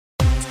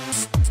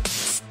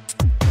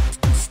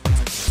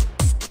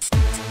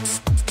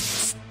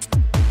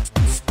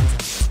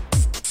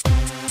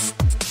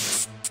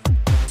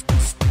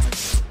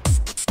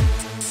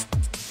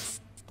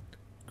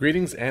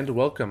Greetings and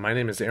welcome. My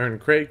name is Aaron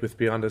Craig with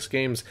Beyond Us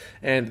Games,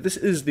 and this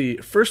is the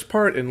first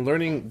part in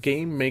learning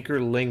GameMaker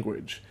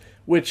language,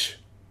 which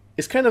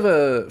is kind of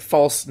a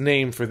false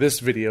name for this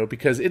video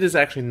because it is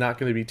actually not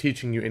going to be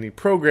teaching you any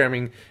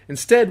programming.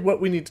 Instead, what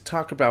we need to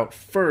talk about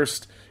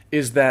first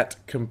is that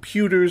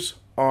computers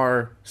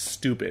are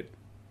stupid.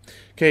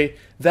 Okay,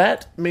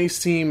 that may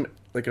seem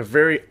like a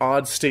very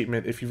odd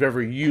statement if you've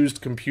ever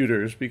used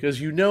computers, because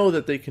you know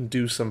that they can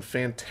do some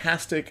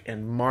fantastic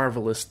and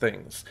marvelous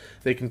things.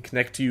 They can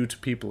connect you to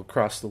people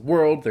across the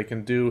world, they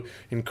can do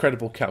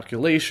incredible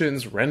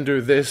calculations,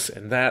 render this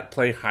and that,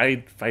 play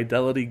high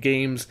fidelity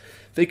games.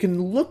 They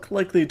can look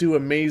like they do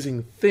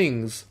amazing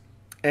things,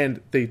 and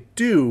they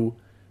do,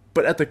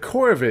 but at the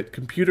core of it,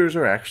 computers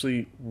are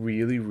actually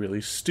really,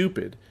 really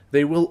stupid.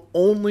 They will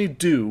only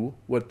do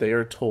what they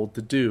are told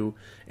to do,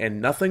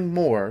 and nothing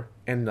more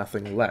and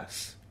nothing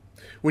less.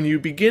 When you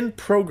begin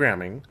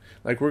programming,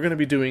 like we're going to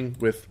be doing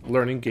with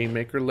learning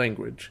GameMaker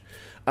language,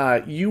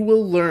 you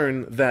will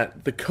learn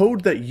that the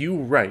code that you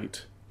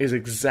write is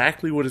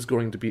exactly what is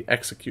going to be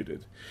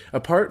executed.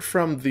 Apart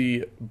from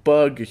the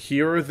bug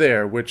here or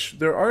there, which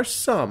there are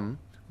some,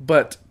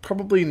 but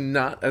probably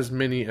not as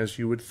many as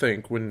you would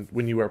think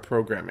when you are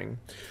programming.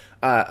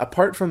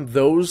 Apart from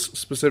those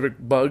specific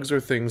bugs or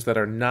things that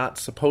are not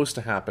supposed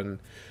to happen,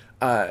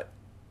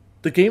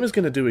 the game is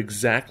going to do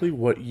exactly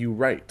what you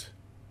write.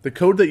 The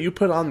code that you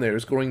put on there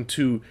is going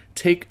to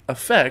take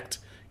effect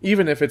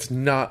even if it's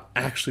not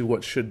actually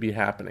what should be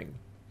happening.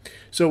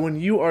 So when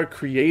you are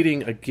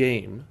creating a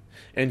game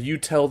and you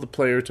tell the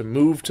player to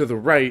move to the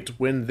right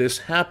when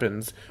this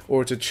happens,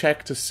 or to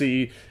check to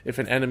see if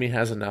an enemy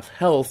has enough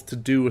health to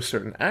do a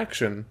certain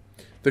action,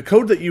 the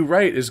code that you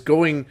write is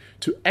going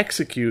to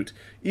execute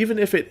even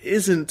if it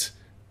isn't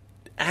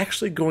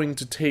actually going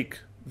to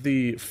take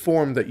the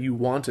form that you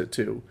want it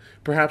to.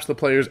 Perhaps the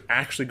player's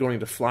actually going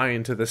to fly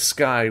into the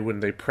sky when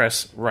they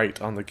press right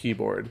on the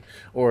keyboard,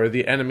 or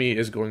the enemy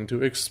is going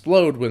to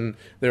explode when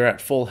they're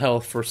at full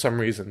health for some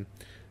reason.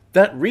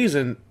 That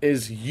reason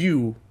is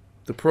you,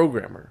 the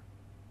programmer.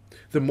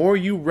 The more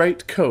you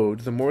write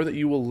code, the more that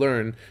you will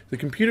learn. The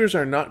computers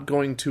are not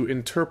going to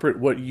interpret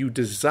what you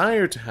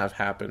desire to have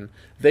happen.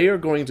 They are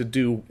going to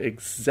do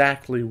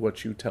exactly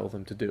what you tell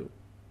them to do.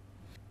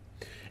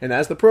 And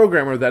as the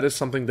programmer, that is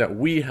something that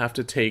we have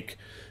to take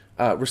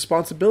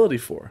responsibility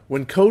for.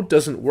 When code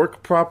doesn't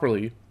work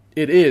properly,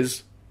 it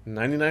is,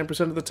 99%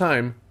 of the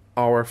time,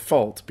 our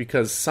fault,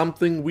 because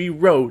something we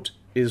wrote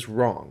is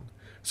wrong.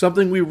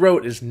 Something we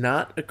wrote is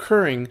not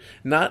occurring,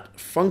 not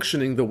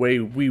functioning the way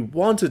we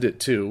wanted it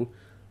to,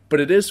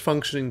 but it is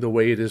functioning the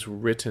way it is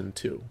written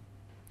to.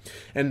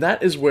 And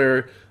that is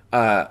where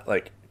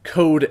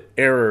code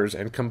errors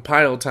and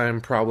compile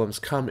time problems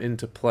come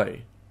into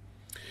play.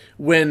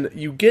 When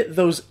you get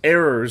those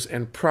errors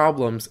and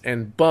problems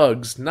and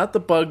bugs, not the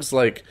bugs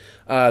like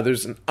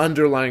there's an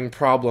underlying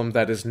problem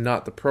that is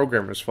not the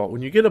programmer's fault.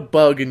 When you get a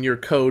bug in your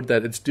code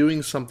that it's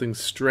doing something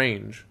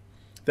strange,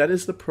 that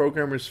is the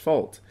programmer's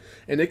fault.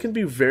 And it can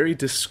be very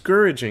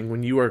discouraging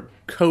when you are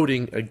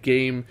coding a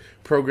game,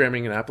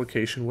 programming an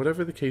application,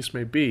 whatever the case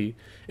may be.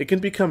 It can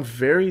become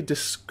very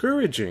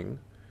discouraging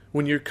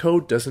when your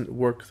code doesn't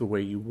work the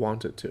way you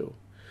want it to.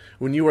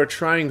 When you are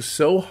trying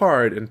so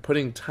hard and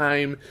putting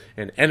time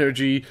and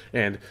energy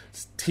and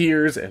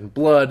tears and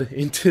blood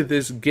into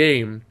this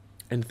game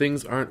and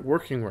things aren't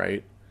working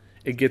right,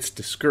 it gets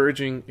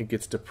discouraging, it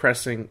gets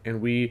depressing,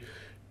 and we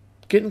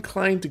get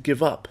inclined to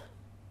give up.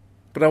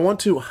 But I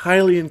want to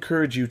highly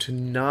encourage you to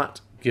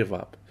not give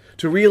up,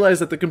 to realize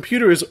that the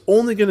computer is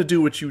only going to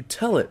do what you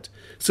tell it.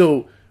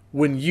 So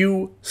when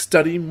you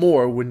study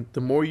more, the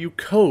more you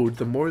code,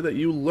 the more that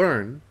you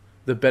learn,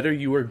 the better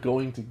you are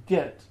going to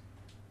get.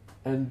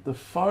 And the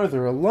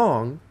farther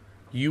along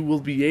you will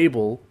be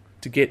able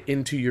to get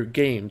into your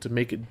game to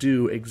make it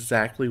do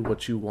exactly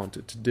what you want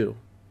it to do.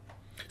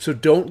 So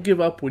don't give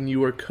up when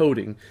you are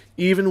coding,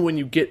 even when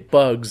you get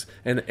bugs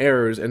and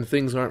errors and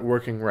things aren't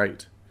working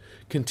right.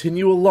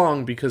 Continue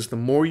along, because the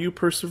more you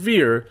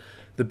persevere,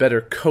 the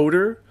better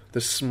coder,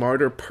 the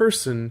smarter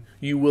person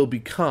you will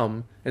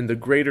become, and the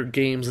greater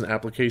games and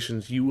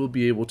applications you will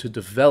be able to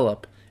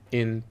develop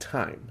in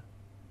time.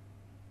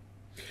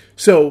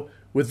 So,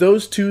 with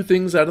those two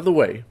things out of the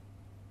way,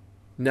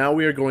 now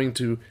we are going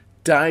to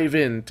dive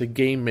into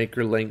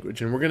GameMaker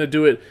language, and we're going to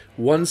do it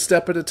one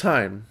step at a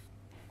time.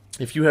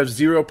 If you have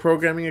zero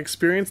programming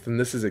experience, then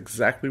this is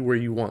exactly where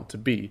you want to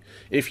be.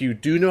 If you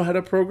do know how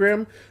to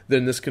program,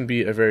 then this can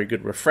be a very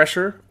good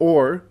refresher,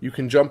 or you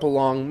can jump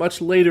along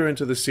much later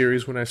into the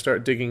series when I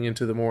start digging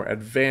into the more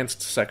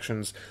advanced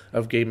sections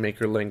of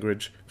GameMaker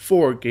language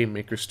for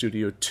GameMaker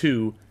Studio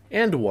 2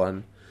 and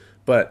 1,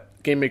 but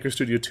GameMaker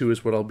Studio 2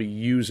 is what I'll be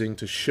using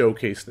to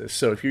showcase this.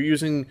 So if you're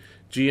using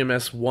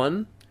GMS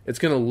 1, it's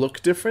going to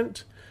look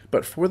different,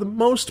 but for the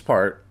most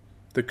part,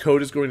 the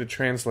code is going to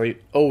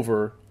translate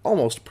over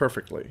almost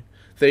perfectly.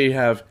 They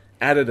have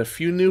added a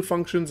few new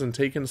functions and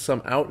taken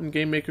some out in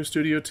GameMaker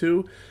Studio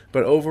 2,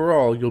 but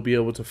overall you'll be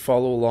able to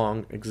follow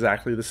along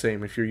exactly the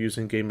same if you're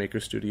using GameMaker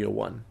Studio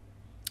 1.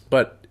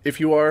 But if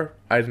you are,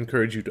 I'd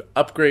encourage you to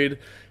upgrade.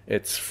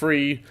 It's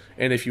free,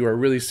 and if you are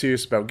really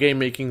serious about game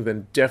making,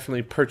 then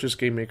definitely purchase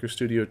GameMaker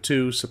Studio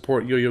 2,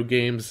 support Yo-Yo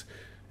Games,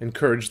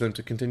 encourage them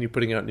to continue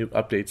putting out new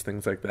updates,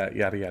 things like that,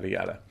 yada, yada,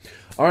 yada.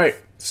 All right,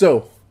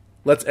 so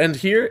let's end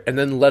here, and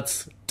then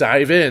let's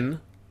dive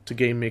in to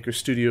GameMaker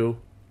Studio,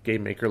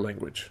 GameMaker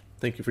language.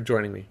 Thank you for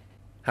joining me.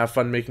 Have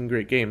fun making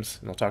great games,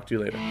 and I'll talk to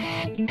you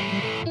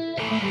later.